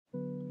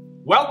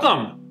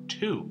Welcome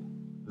to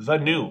the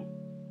new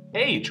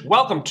age.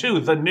 Welcome to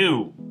the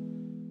new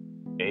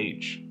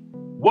age.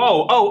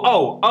 Whoa,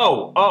 whoa,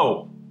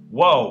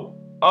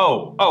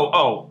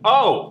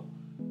 oh.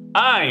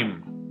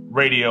 I'm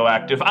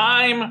radioactive.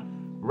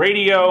 I'm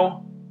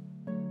radioactive.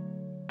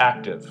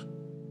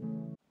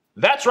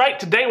 That's right,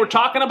 today we're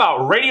talking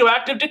about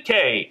radioactive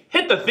decay.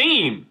 Hit the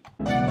theme.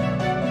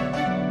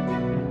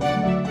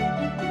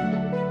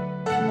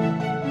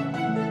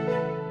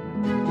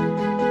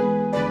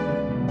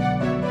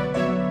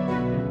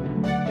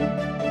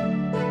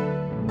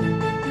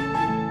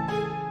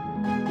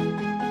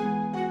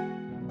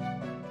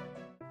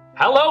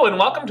 Hello and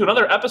welcome to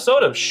another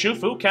episode of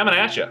SchuFu coming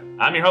at ya.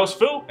 I'm your host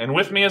Fu, and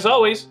with me as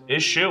always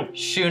is Shu.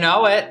 Shu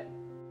know it.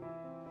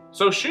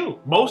 So Shu,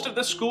 most of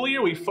this school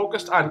year we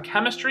focused on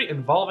chemistry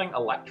involving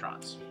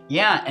electrons.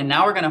 Yeah, and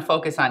now we're going to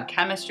focus on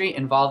chemistry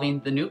involving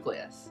the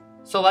nucleus.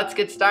 So let's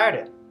get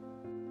started.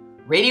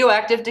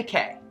 Radioactive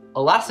decay,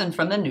 a lesson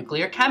from the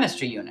nuclear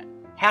chemistry unit.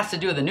 Has to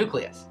do with the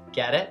nucleus.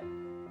 Get it?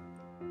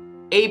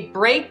 A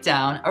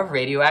breakdown of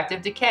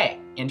radioactive decay.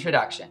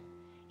 Introduction.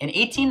 In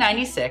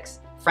 1896,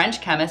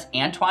 French chemist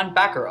Antoine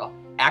Becquerel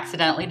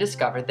accidentally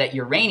discovered that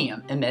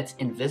uranium emits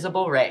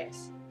invisible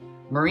rays.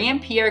 Marie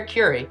and Pierre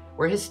Curie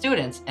were his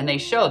students, and they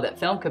showed that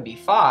film could be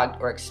fogged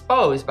or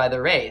exposed by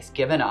the rays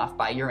given off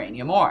by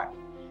uranium ore.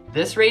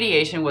 This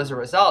radiation was a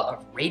result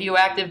of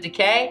radioactive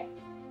decay,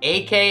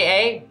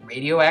 aka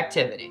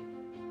radioactivity.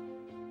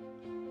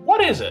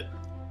 What is it?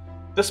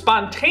 The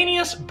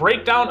spontaneous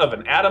breakdown of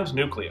an atom's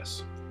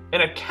nucleus.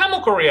 In a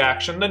chemical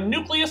reaction, the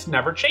nucleus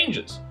never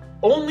changes.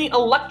 Only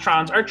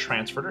electrons are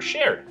transferred or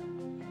shared.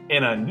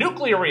 In a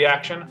nuclear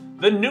reaction,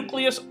 the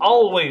nucleus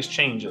always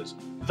changes,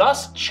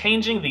 thus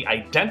changing the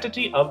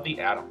identity of the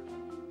atom.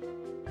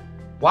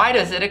 Why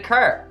does it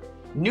occur?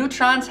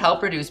 Neutrons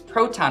help reduce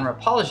proton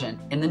repulsion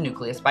in the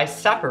nucleus by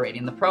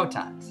separating the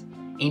protons.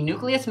 A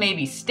nucleus may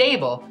be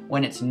stable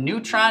when its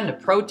neutron to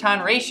proton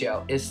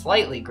ratio is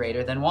slightly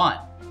greater than 1.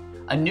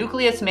 A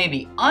nucleus may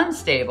be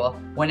unstable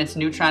when its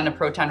neutron to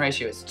proton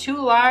ratio is too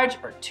large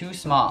or too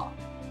small.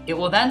 It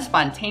will then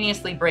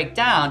spontaneously break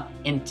down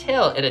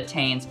until it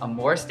attains a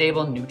more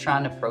stable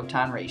neutron to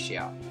proton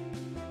ratio.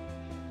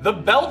 The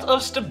belt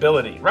of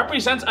stability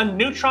represents a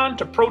neutron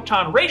to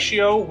proton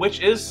ratio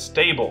which is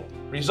stable,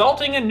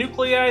 resulting in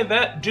nuclei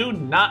that do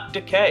not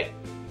decay.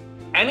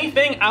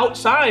 Anything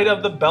outside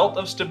of the belt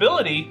of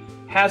stability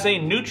has a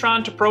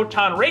neutron to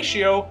proton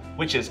ratio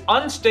which is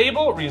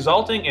unstable,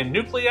 resulting in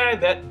nuclei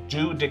that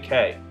do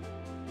decay.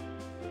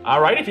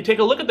 Alright, if you take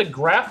a look at the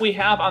graph we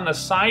have on the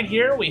side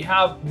here, we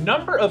have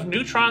number of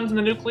neutrons in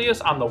the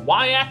nucleus on the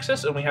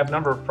y-axis, and we have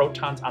number of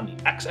protons on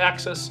the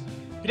x-axis.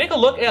 If you take a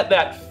look at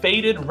that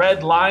faded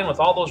red line with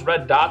all those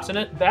red dots in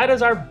it, that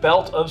is our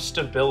belt of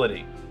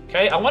stability.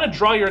 Okay, I want to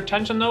draw your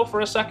attention though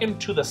for a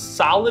second to the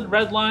solid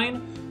red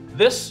line.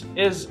 This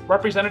is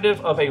representative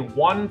of a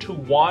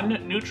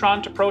 1-to-1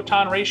 neutron to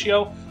proton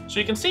ratio. So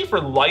you can see for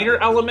lighter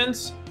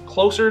elements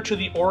closer to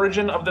the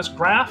origin of this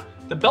graph,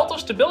 the belt of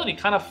stability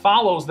kind of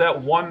follows that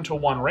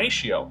 1-to-1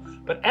 ratio.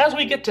 But as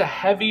we get to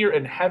heavier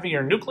and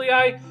heavier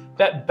nuclei,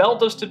 that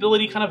belt of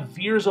stability kind of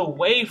veers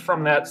away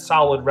from that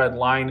solid red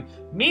line,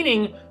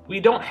 meaning we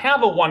don't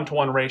have a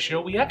 1-to-1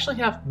 ratio, we actually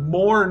have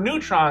more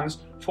neutrons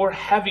for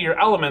heavier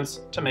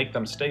elements to make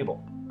them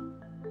stable.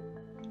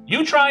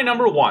 You try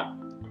number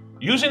 1.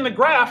 Using the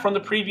graph from the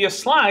previous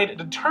slide,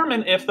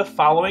 determine if the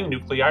following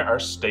nuclei are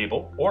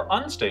stable or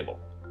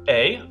unstable.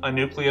 A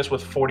nucleus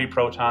with 40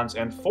 protons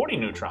and 40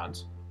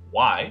 neutrons.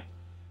 Why?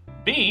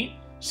 B,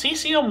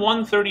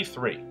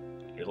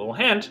 cesium-133. Your little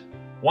hint,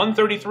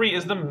 133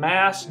 is the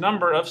mass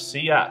number of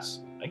CS.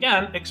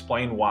 Again,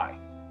 explain why.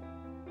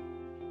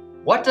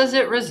 What does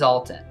it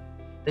result in?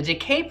 The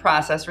decay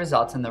process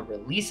results in the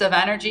release of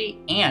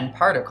energy and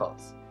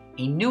particles.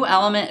 A new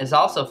element is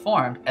also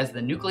formed as the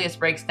nucleus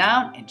breaks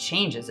down and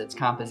changes its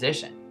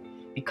composition.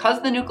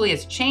 Because the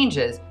nucleus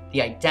changes,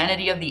 the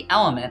identity of the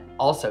element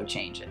also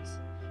changes.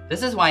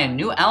 This is why a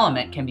new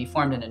element can be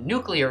formed in a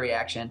nuclear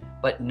reaction,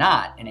 but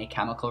not in a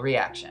chemical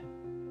reaction.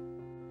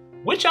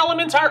 Which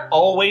elements are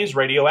always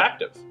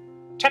radioactive?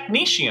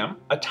 Technetium,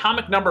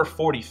 atomic number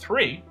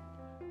 43,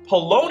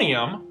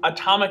 polonium,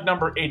 atomic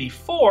number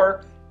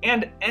 84,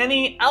 and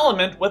any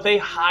element with a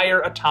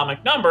higher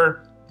atomic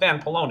number than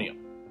polonium.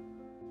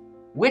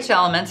 Which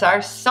elements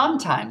are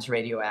sometimes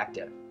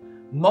radioactive?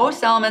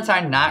 Most elements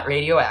are not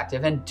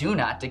radioactive and do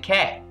not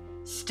decay.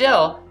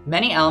 Still,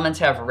 many elements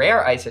have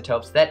rare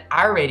isotopes that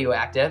are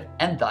radioactive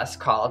and thus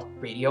called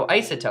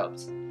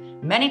radioisotopes.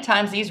 Many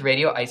times these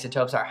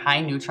radioisotopes are high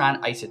neutron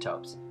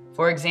isotopes.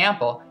 For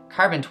example,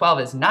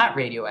 carbon-12 is not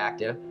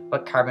radioactive,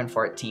 but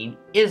carbon-14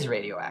 is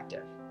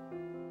radioactive.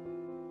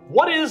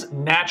 What is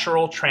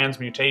natural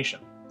transmutation?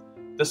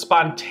 The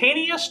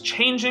spontaneous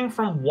changing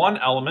from one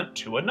element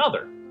to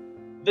another.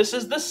 This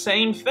is the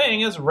same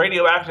thing as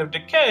radioactive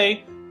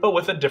decay, but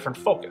with a different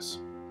focus.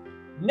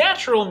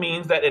 Natural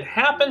means that it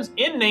happens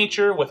in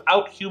nature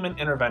without human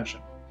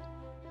intervention.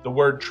 The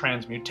word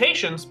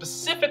transmutation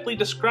specifically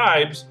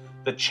describes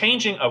the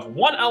changing of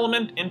one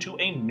element into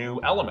a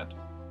new element.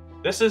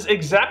 This is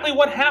exactly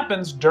what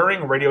happens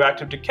during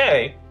radioactive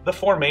decay, the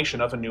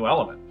formation of a new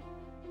element.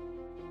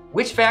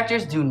 Which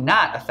factors do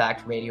not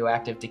affect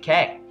radioactive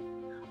decay?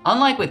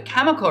 Unlike with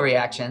chemical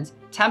reactions,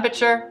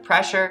 temperature,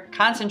 pressure,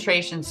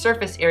 concentration,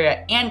 surface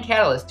area, and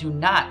catalyst do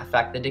not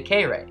affect the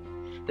decay rate.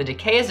 The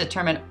decay is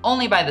determined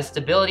only by the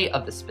stability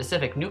of the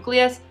specific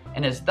nucleus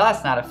and is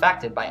thus not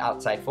affected by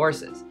outside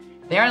forces.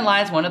 Therein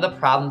lies one of the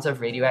problems of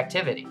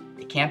radioactivity.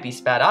 It can't be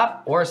sped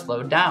up or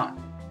slowed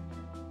down.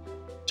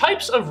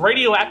 Types of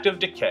radioactive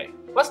decay.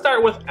 Let's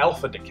start with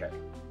alpha decay.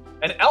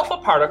 An alpha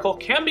particle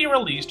can be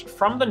released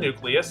from the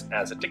nucleus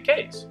as it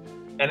decays.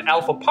 An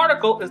alpha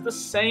particle is the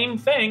same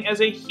thing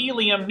as a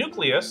helium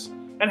nucleus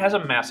and has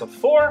a mass of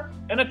 4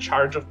 and a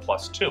charge of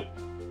 +2.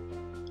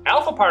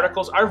 Alpha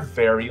particles are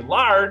very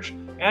large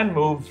and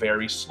move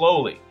very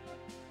slowly.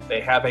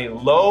 They have a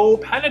low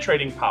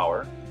penetrating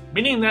power,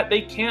 meaning that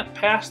they can't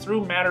pass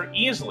through matter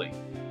easily.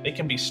 They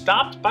can be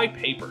stopped by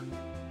paper.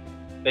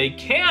 They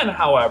can,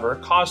 however,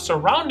 cause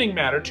surrounding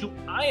matter to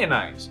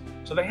ionize,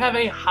 so they have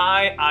a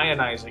high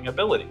ionizing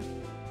ability.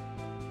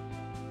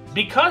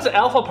 Because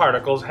alpha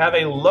particles have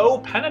a low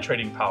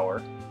penetrating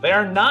power, they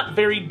are not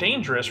very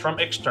dangerous from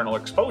external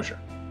exposure.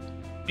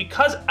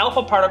 Because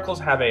alpha particles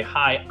have a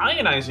high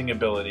ionizing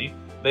ability,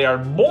 they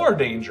are more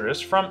dangerous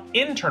from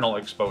internal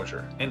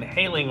exposure,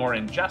 inhaling or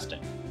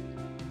ingesting.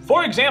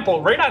 For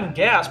example, radon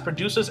gas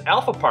produces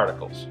alpha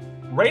particles.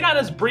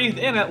 Radon is breathed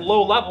in at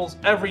low levels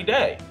every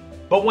day,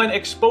 but when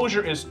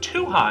exposure is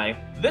too high,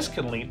 this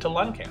can lead to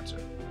lung cancer.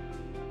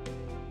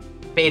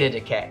 Beta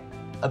decay.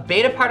 A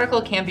beta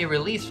particle can be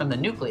released from the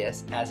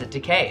nucleus as it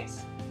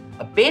decays.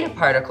 A beta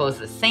particle is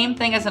the same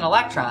thing as an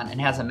electron and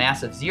has a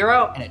mass of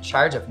 0 and a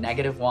charge of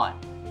 -1.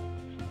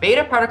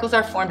 Beta particles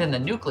are formed in the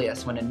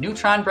nucleus when a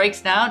neutron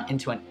breaks down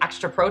into an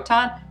extra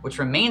proton, which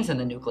remains in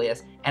the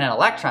nucleus, and an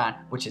electron,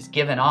 which is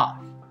given off.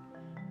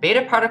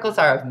 Beta particles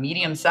are of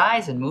medium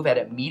size and move at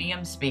a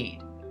medium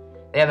speed.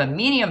 They have a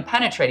medium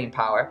penetrating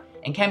power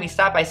and can be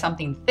stopped by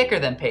something thicker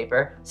than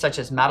paper, such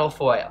as metal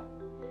foil.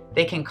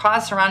 They can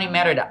cause surrounding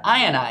matter to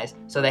ionize,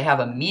 so they have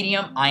a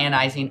medium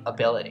ionizing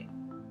ability.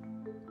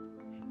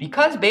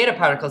 Because beta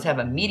particles have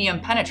a medium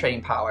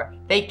penetrating power,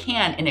 they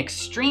can, in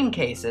extreme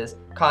cases,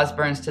 cause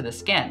burns to the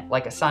skin,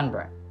 like a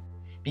sunburn.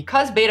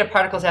 Because beta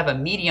particles have a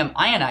medium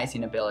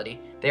ionizing ability,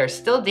 they are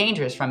still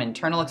dangerous from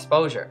internal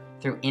exposure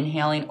through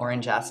inhaling or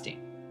ingesting.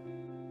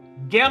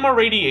 Gamma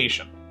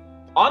radiation.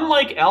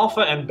 Unlike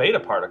alpha and beta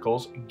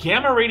particles,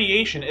 gamma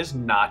radiation is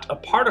not a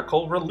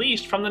particle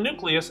released from the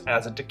nucleus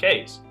as it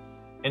decays.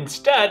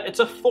 Instead, it's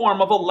a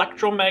form of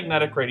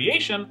electromagnetic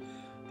radiation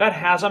that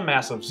has a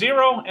mass of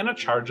 0 and a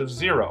charge of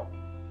 0.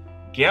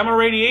 Gamma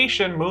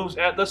radiation moves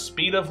at the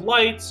speed of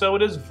light, so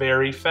it is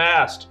very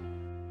fast.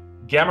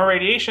 Gamma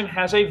radiation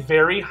has a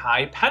very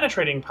high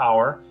penetrating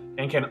power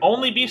and can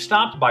only be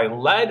stopped by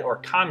lead or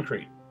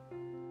concrete.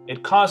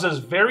 It causes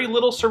very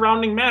little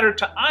surrounding matter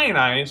to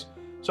ionize,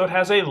 so it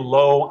has a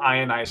low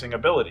ionizing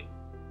ability.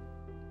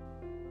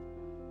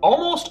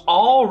 Almost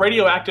all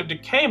radioactive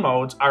decay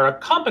modes are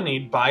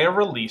accompanied by a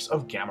release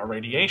of gamma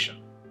radiation.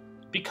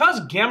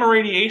 Because gamma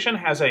radiation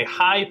has a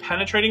high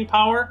penetrating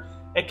power,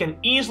 it can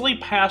easily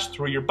pass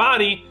through your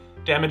body,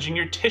 damaging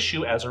your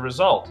tissue as a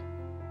result.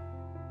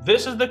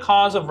 This is the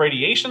cause of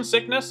radiation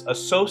sickness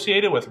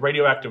associated with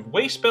radioactive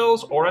waste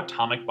spills or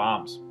atomic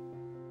bombs.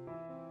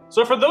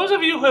 So for those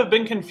of you who have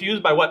been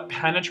confused by what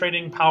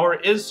penetrating power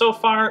is so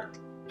far,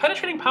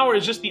 penetrating power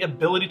is just the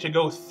ability to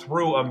go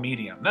through a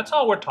medium. That's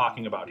all we're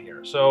talking about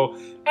here. So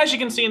as you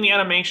can see in the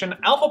animation,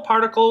 alpha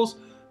particles,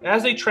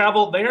 as they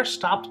travel, they are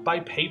stopped by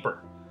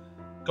paper.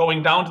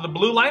 Going down to the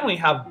blue line, we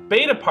have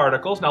beta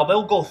particles. Now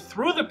they'll go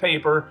through the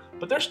paper,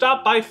 but they're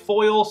stopped by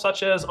foil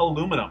such as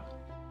aluminum.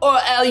 Or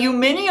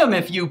aluminium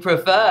if you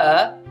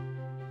prefer.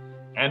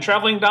 And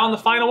traveling down the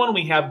final one,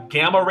 we have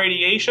gamma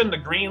radiation, the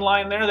green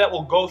line there, that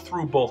will go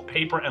through both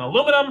paper and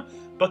aluminum,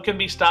 but can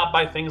be stopped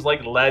by things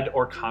like lead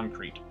or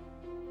concrete.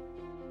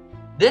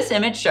 This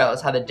image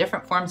shows how the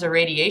different forms of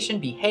radiation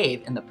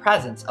behave in the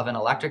presence of an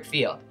electric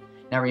field.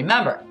 Now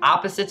remember,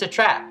 opposites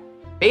attract.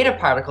 Beta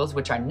particles,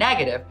 which are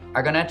negative,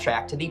 are going to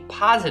attract to the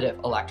positive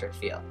electric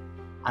field.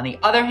 On the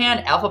other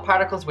hand, alpha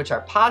particles, which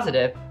are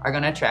positive, are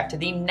going to attract to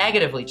the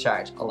negatively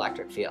charged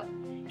electric field.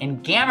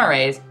 And gamma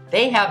rays,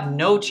 they have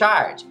no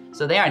charge,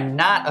 so they are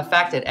not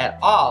affected at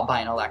all by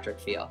an electric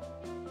field.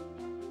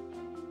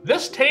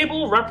 This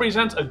table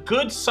represents a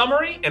good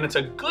summary, and it's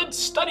a good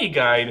study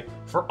guide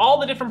for all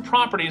the different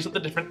properties of the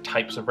different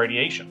types of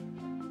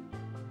radiation.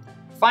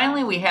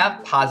 Finally, we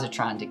have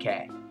positron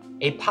decay.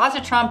 A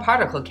positron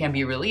particle can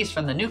be released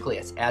from the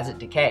nucleus as it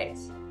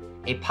decays.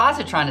 A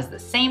positron is the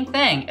same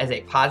thing as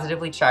a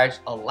positively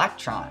charged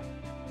electron.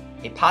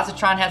 A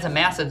positron has a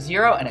mass of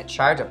 0 and a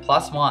charge of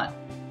 +1.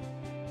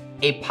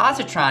 A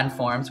positron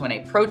forms when a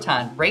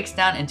proton breaks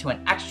down into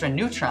an extra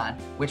neutron,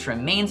 which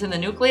remains in the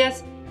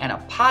nucleus, and a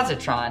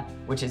positron,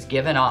 which is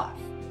given off.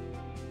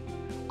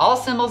 All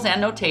symbols and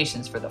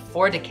notations for the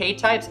 4 decay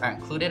types are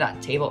included on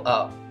Table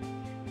O.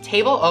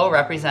 Table O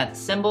represents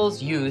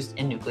symbols used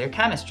in nuclear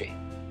chemistry.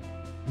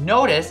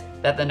 Notice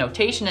that the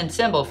notation and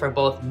symbol for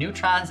both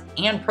neutrons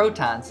and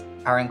protons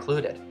are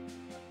included.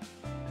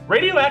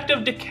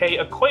 Radioactive decay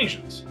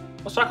equations.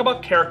 Let's talk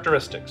about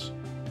characteristics.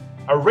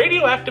 A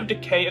radioactive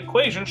decay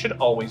equation should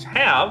always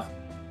have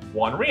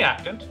one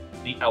reactant,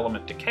 the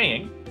element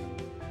decaying,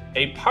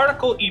 a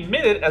particle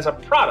emitted as a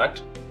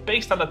product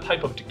based on the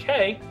type of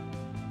decay,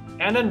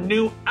 and a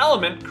new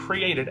element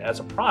created as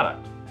a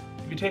product.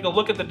 If you take a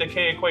look at the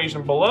decay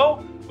equation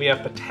below, we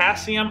have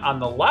potassium on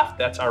the left,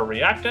 that's our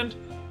reactant.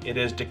 It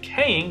is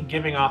decaying,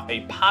 giving off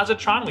a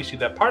positron, we see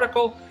that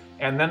particle,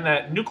 and then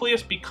that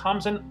nucleus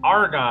becomes an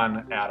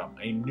argon atom,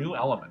 a new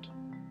element.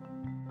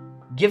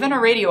 Given a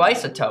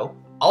radioisotope,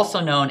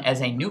 also known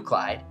as a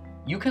nuclide,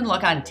 you can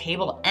look on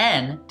table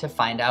N to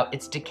find out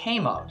its decay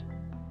mode.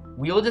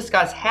 We will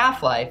discuss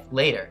half-life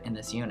later in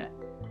this unit.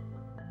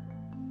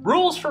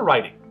 Rules for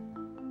writing.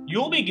 You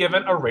will be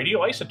given a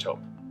radioisotope.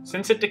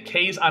 Since it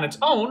decays on its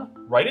own,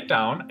 write it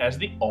down as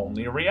the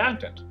only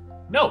reactant.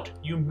 Note,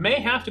 you may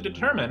have to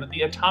determine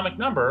the atomic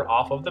number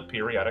off of the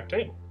periodic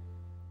table.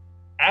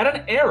 Add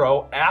an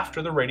arrow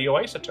after the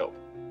radioisotope.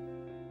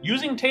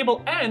 Using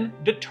table N,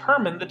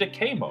 determine the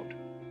decay mode.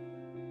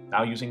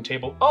 Now using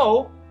table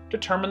O,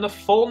 determine the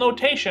full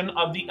notation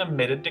of the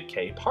emitted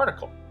decay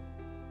particle.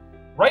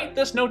 Write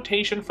this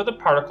notation for the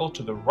particle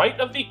to the right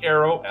of the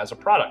arrow as a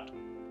product.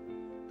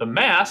 The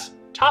mass,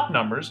 top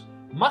numbers,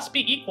 must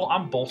be equal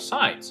on both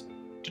sides.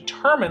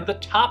 Determine the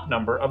top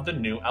number of the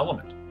new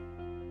element.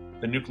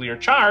 The nuclear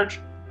charge,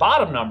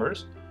 bottom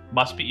numbers,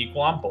 must be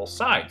equal on both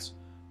sides.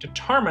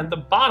 Determine the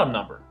bottom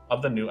number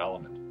of the new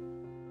element.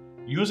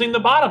 Using the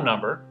bottom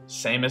number,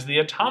 same as the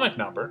atomic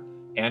number,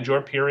 and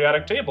your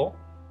periodic table,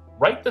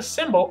 write the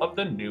symbol of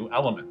the new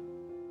element.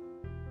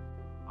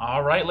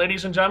 All right,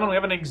 ladies and gentlemen, we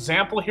have an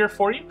example here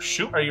for you.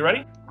 Shoot, are you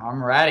ready?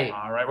 I'm ready.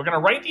 All right, we're going to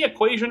write the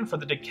equation for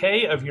the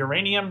decay of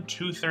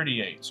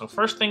uranium-238. So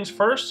first things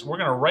first, we're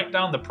going to write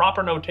down the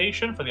proper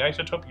notation for the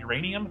isotope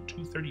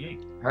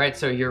uranium-238. All right,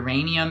 so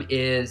uranium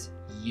is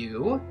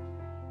U,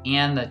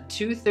 and the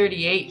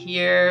 238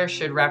 here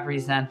should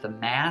represent the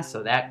mass,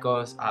 so that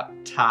goes up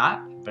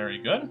top. Very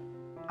good.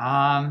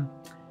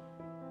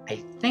 I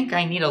think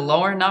I need a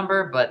lower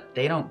number, but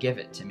they don't give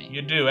it to me.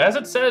 You do. As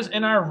it says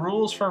in our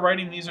rules for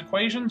writing these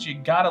equations, you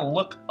got to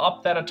look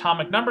up that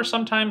atomic number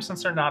sometimes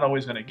since they're not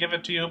always going to give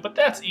it to you, but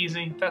that's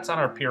easy. That's on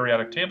our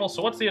periodic table.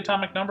 So what's the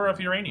atomic number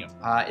of uranium?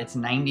 It's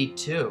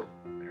 92.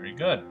 Very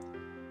good.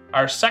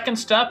 Our second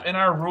step in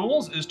our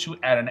rules is to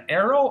add an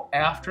arrow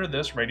after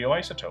this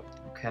radioisotope.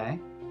 Okay.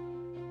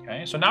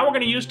 Okay, so now we're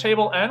going to use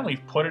table N.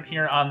 We've put it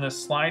here on this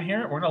slide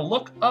here. We're going to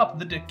look up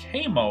the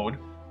decay mode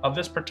of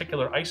this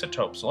particular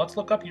isotope. So let's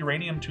look up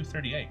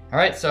uranium-238. All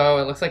right, so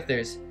it looks like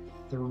there's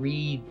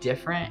 3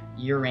 different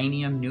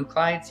uranium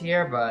nuclides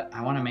here, but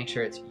I want to make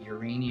sure it's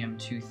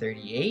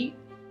uranium-238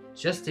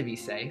 just to be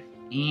safe.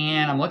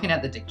 And I'm looking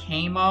at the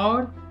decay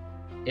mode.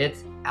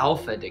 It's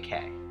alpha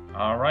decay.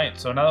 All right,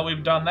 so now that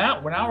we've done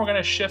that, we're going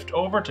to shift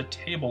over to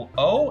table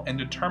O and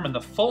determine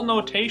the full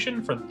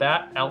notation for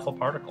that alpha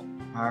particle.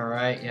 All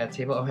right, yeah,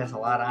 table O has a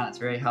lot on it. It's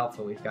very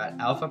helpful. We've got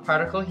alpha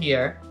particle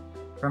here.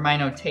 For my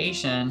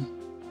notation,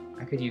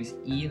 I could use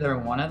either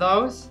one of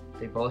those.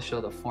 They both show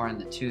the 4 and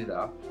the 2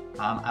 though.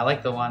 I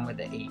like the one with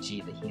the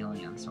He, the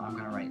helium, so I'm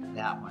gonna write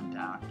that one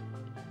down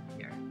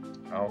here.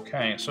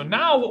 Okay, so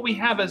now what we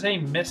have is a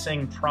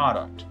missing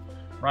product,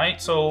 right?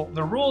 So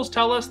the rules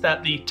tell us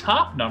that the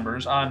top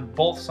numbers on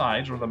both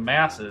sides, or the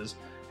masses,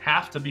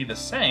 have to be the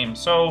same.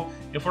 So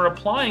if we're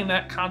applying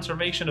that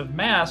conservation of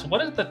mass, what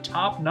does the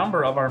top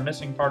number of our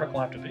missing particle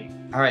have to be?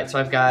 All right, so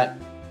I've got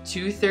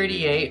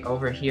 238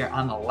 over here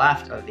on the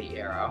left of the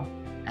arrow.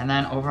 And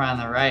then over on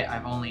the right,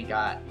 I've only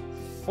got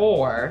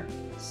 4.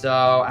 So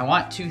I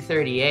want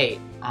 238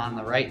 on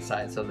the right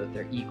side so that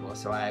they're equal.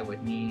 So I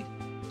would need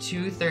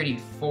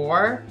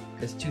 234,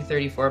 because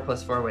 234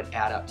 plus 4 would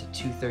add up to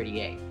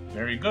 238.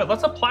 Very good.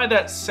 Let's apply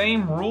that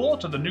same rule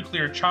to the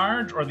nuclear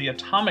charge or the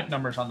atomic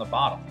numbers on the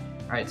bottom.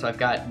 All right, so I've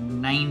got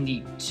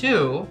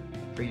 92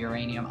 for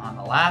uranium on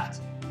the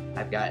left.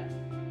 I've got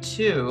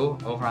 2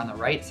 over on the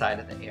right side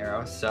of the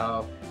arrow.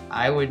 So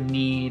I would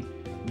need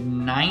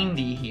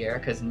 90 here,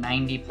 because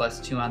 90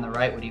 plus 2 on the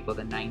right would equal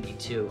to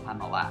 92 on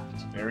the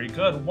left. Very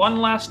good. One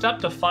last step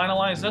to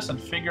finalize this and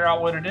figure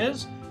out what it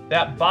is.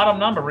 That bottom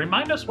number,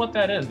 remind us what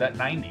that is, that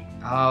 90.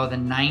 Oh, the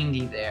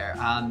 90 there.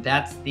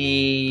 That's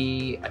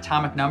the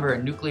atomic number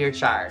of nuclear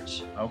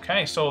charge.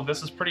 Okay, so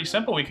this is pretty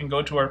simple. We can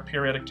go to our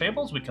periodic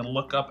tables, we can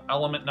look up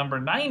element number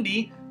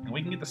 90, and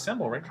we can get the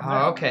symbol right from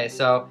there. Okay,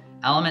 so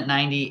element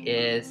 90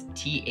 is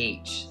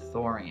TH,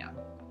 thorium.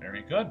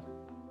 Very good.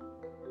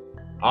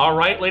 All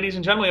right, ladies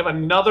and gentlemen, we have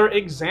another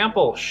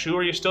example. Shu,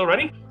 are you still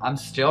ready? I'm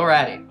still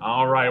ready.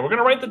 All right, we're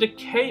gonna write the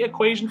decay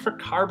equation for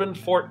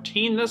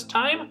carbon-14 this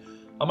time.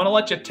 I'm gonna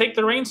let you take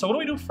the reins, so what do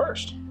we do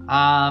first?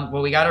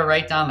 Well, we gotta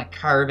write down the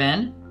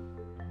carbon.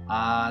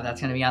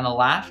 That's gonna be on the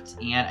left,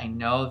 and I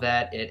know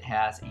that it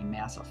has a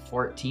mass of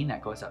 14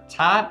 that goes up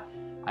top.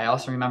 I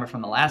also remember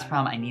from the last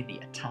problem, I need the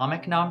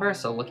atomic number,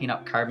 so looking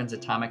up carbon's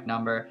atomic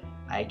number,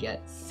 I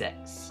get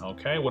 6.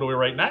 Okay, what do we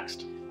write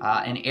next?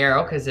 An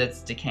arrow, because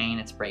it's decaying,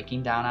 it's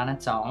breaking down on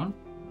its own.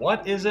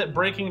 What is it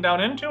breaking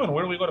down into, and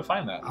where do we go to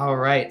find that? All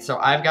right, so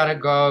I've got to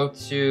go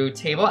to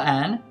table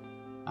N.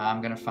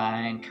 I'm going to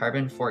find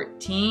carbon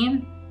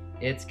 14.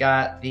 It's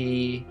got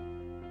the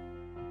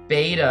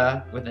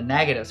beta with the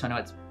negative, so I know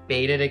it's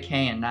beta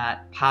decay and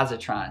not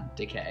positron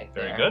decay.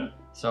 Very good.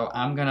 So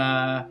I'm going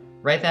to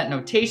write that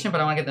notation,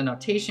 but I want to get the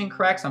notation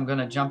correct, so I'm going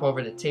to jump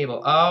over to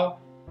table O.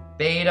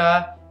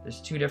 Beta,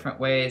 there's two different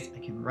ways I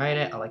can write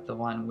it. I like the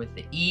one with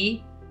the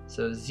E.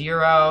 So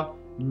 0,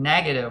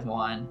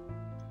 -1,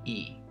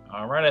 E.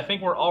 All right, I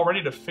think we're all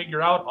ready to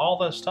figure out all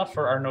the stuff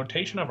for our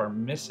notation of our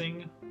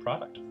missing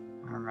product.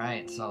 All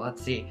right, so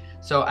let's see.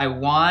 So I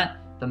want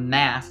the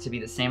mass to be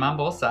the same on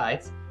both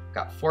sides. I've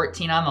got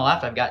 14 on the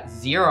left, I've got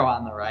 0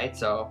 on the right,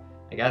 so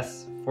I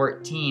guess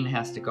 14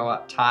 has to go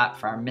up top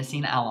for our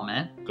missing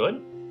element. Good.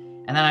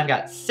 And then I've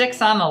got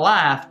 6 on the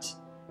left,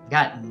 I've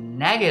got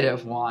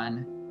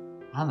 -1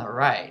 on the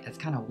right. It's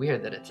kind of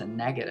weird that it's a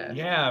negative.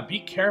 Yeah, be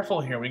careful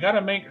here. We got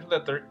to make sure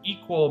that they're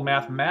equal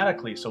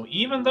mathematically. So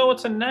even though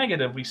it's a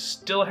negative, we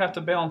still have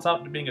to balance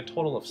out to being a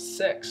total of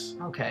 6.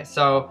 Okay,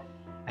 so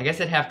I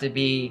guess it'd have to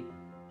be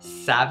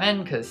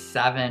 7, because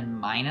 7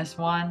 -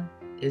 1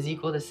 is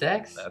equal to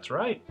 6. That's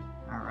right.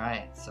 All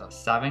right, so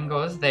 7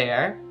 goes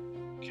there.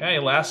 Okay,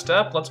 last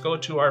step. Let's go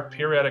to our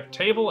periodic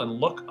table and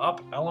look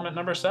up element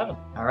number 7.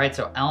 All right,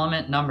 so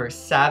element number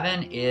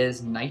 7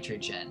 is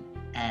nitrogen,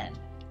 N.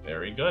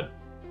 Very good.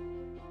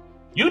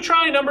 You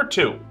try number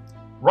 2.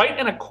 Write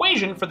an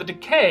equation for the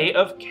decay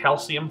of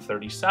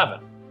calcium-37.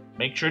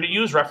 Make sure to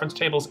use reference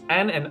tables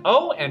N and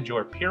O and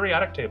your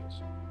periodic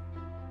tables.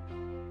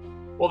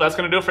 Well, that's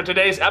going to do it for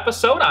today's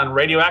episode on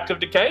Radioactive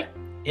Decay.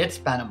 It's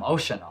been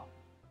emotional.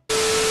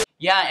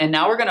 Yeah, and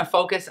now we're going to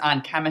focus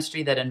on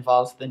chemistry that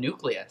involves the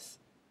nucleus.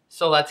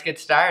 So let's get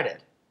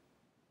started.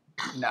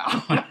 No.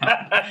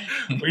 I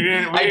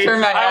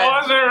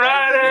wasn't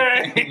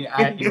ready.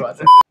 Yeah, he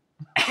wasn't.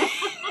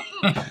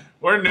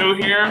 We're new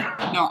here.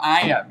 No,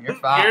 I am. You're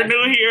fine. You're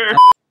new here.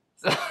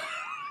 So,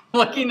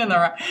 looking in the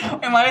right.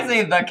 And when I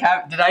say the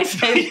cap, did I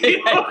say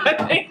the I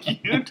think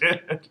you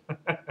did.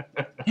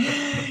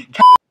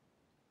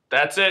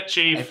 That's it,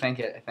 Chief. I think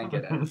it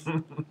is.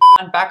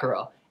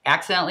 Becquerel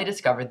accidentally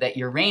discovered that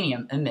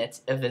uranium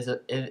emits a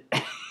Sorry.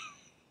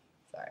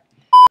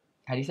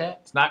 How do you say it?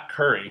 It's not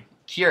Curry.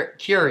 Curie.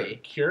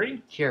 Curie?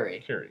 Curie.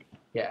 Curie.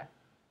 Yeah.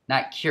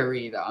 Not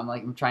Curie, though.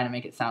 I'm trying to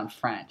make it sound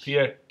French.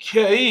 Pierre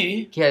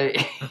Curie. Curie.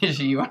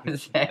 You want to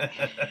say?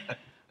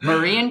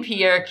 Marie and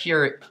Pierre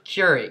Curie.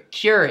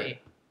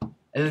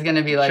 This is going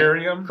to be like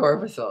Curium?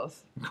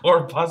 corpuscles.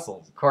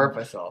 Corpuscles.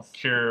 Corpuscles.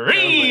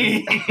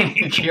 Curie.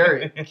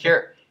 Curie.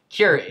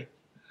 Curie.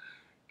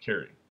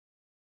 Curie.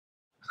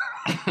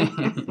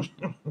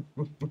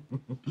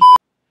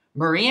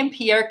 Marie and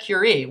Pierre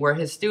Curie were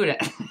his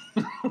students.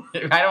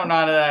 I don't know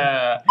how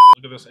to...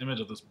 Look at this image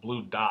of this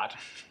blue dot.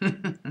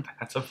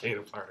 That's a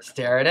beta particle.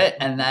 Stare at it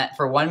and that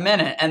for 1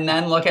 minute, and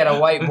then look at a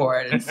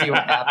whiteboard and see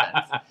what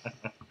happens.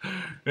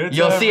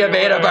 You'll see a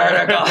beta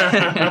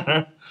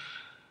particle.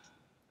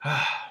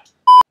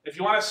 If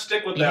you want to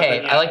stick with behave. that,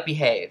 then yeah. I like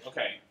behave.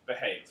 Okay,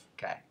 behave.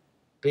 Okay.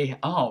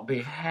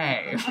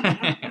 Behave.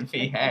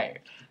 Behave.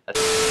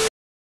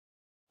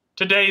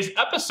 Today's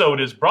episode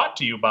is brought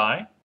to you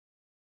by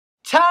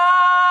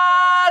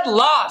Todd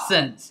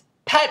Lawson's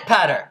Pet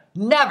Petter.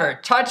 Never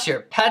touch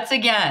your pets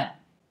again.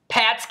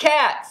 Pat's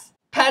Cats.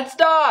 Pet's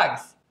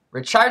Dogs.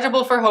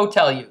 Rechargeable for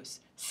hotel use.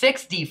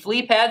 6D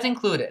flea pads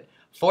included.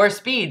 4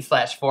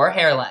 speed/4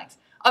 hair lengths.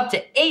 Up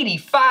to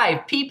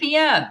 85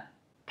 ppm.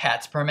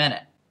 Pats per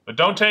minute. But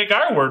don't take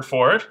our word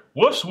for it.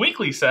 Woof's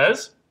Weekly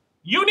says,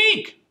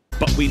 unique.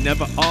 But we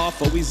never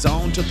off, always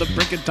zone till the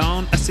break of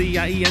dawn.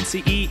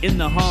 SCIENCE in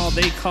the hall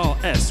they call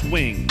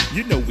S-Wing.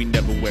 You know we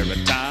never wear a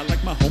tie.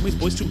 Like my homies,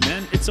 boys to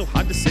men, it's so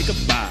hard to say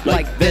goodbye.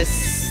 Like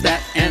this,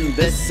 that, and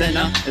this, and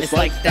it's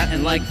like that,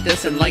 and like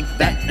this, and like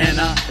that, and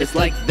it's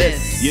like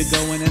this. You're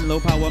going in low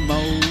power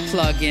mode.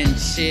 Plug and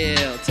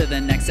chill to the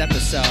next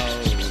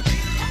episode.